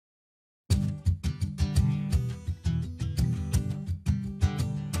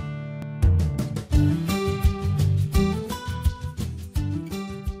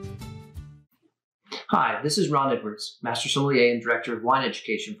Hi, this is Ron Edwards, Master Sommelier and Director of Wine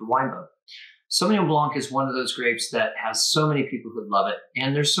Education for Winebow. Sauvignon Blanc is one of those grapes that has so many people who love it,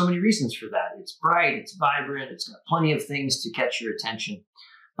 and there's so many reasons for that. It's bright, it's vibrant, it's got plenty of things to catch your attention.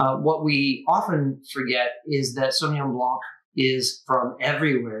 What we often forget is that Sauvignon Blanc is from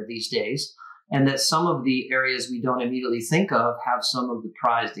everywhere these days, and that some of the areas we don't immediately think of have some of the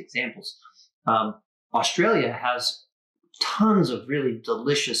prized examples. Australia has tons of really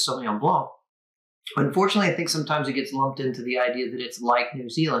delicious Sauvignon Blanc. Unfortunately, I think sometimes it gets lumped into the idea that it's like New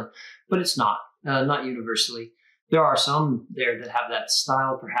Zealand, but it's not universally. There are some there that have that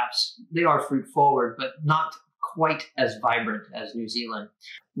style, perhaps. They are fruit forward, but not quite as vibrant as New Zealand.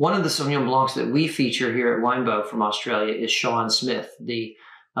 One of the Sauvignon Blancs that we feature here at Winebow from Australia is Sean Smith, the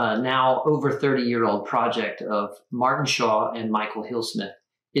now over 30-year-old project of Martin Shaw and Michael Hillsmith.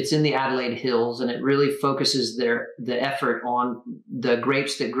 It's in the Adelaide Hills, and it really focuses the effort on the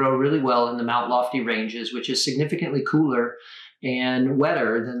grapes that grow really well in the Mount Lofty ranges, which is significantly cooler and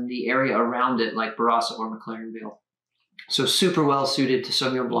wetter than the area around it, like Barossa or McLaren Vale. So super well suited to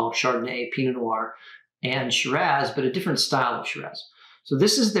Sauvignon Blanc, Chardonnay, Pinot Noir, and Shiraz, but a different style of Shiraz. So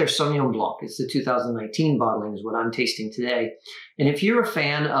this is their Sauvignon Blanc. It's the 2019 bottling is what I'm tasting today. And if you're a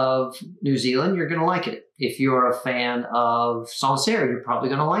fan of New Zealand, you're going to like it. If you're a fan of Sancerre, you're probably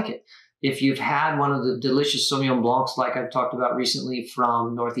going to like it. If you've had one of the delicious Sauvignon Blancs like I've talked about recently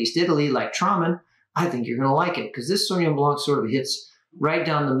from Northeast Italy, like Tramin, I think you're going to like it because this Sauvignon Blanc sort of hits right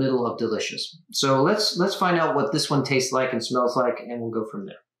down the middle of delicious. So let's find out what this one tastes like and smells like, and we'll go from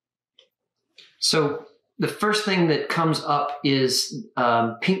there. So the first thing that comes up is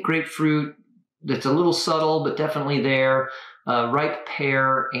pink grapefruit that's a little subtle, but definitely there. Ripe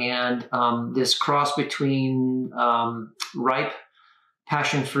pear and this cross between ripe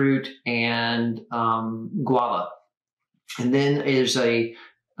passion fruit and guava. And then there's a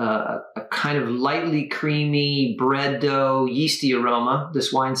kind of lightly creamy bread dough, yeasty aroma.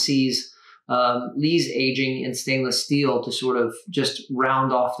 This wine sees Lee's aging in stainless steel to sort of just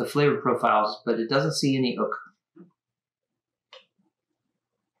round off the flavor profiles, but it doesn't see any oak.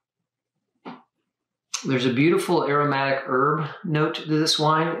 There's a beautiful aromatic herb note to this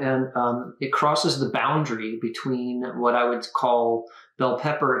wine, and it crosses the boundary between what I would call bell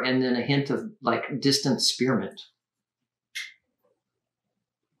pepper and then a hint of like distant spearmint.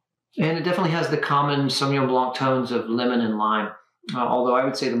 And it definitely has the common Sauvignon Blanc tones of lemon and lime. Although I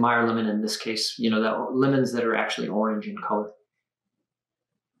would say the Meyer lemon in this case, you know, that lemons that are actually orange in color.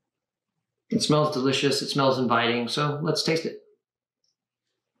 It smells delicious. It smells inviting. So let's taste it.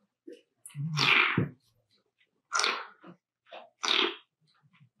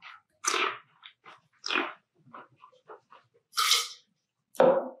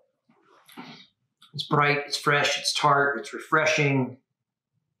 It's bright, it's fresh, it's tart, it's refreshing.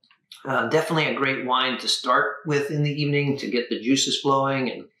 Definitely a great wine to start with in the evening to get the juices flowing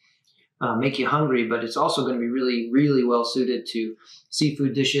and make you hungry, but it's also going to be really, really well suited to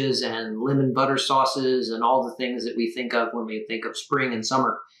seafood dishes and lemon butter sauces and all the things that we think of when we think of spring and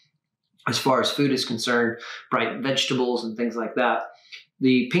summer. As far as food is concerned, bright vegetables and things like that.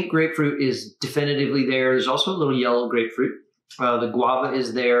 The pink grapefruit is definitively there. There's also a little yellow grapefruit. The guava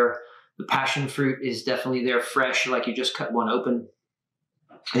is there. The passion fruit is definitely there, fresh, like you just cut one open.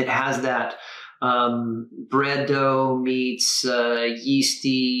 It has that bread dough meets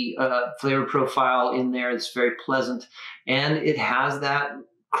yeasty flavor profile in there. It's very pleasant. And it has that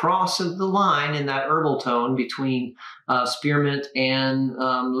cross of the line in that herbal tone between spearmint and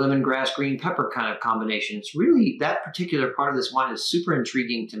lemongrass green pepper kind of combination. It's really, that particular part of this wine is super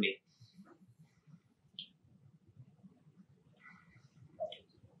intriguing to me.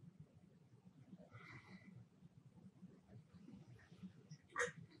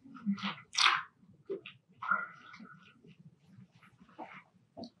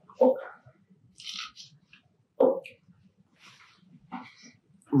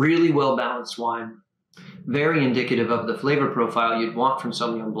 Really well-balanced wine, very indicative of the flavor profile you'd want from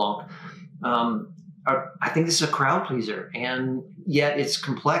Sauvignon Blanc. I think this is a crowd pleaser, and yet it's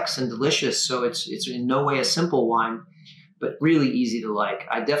complex and delicious, so it's in no way a simple wine, but really easy to like.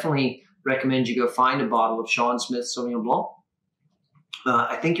 I definitely recommend you go find a bottle of Sean Smith Sauvignon Blanc.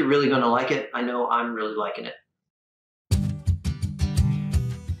 I think you're really going to like it. I know I'm really liking it.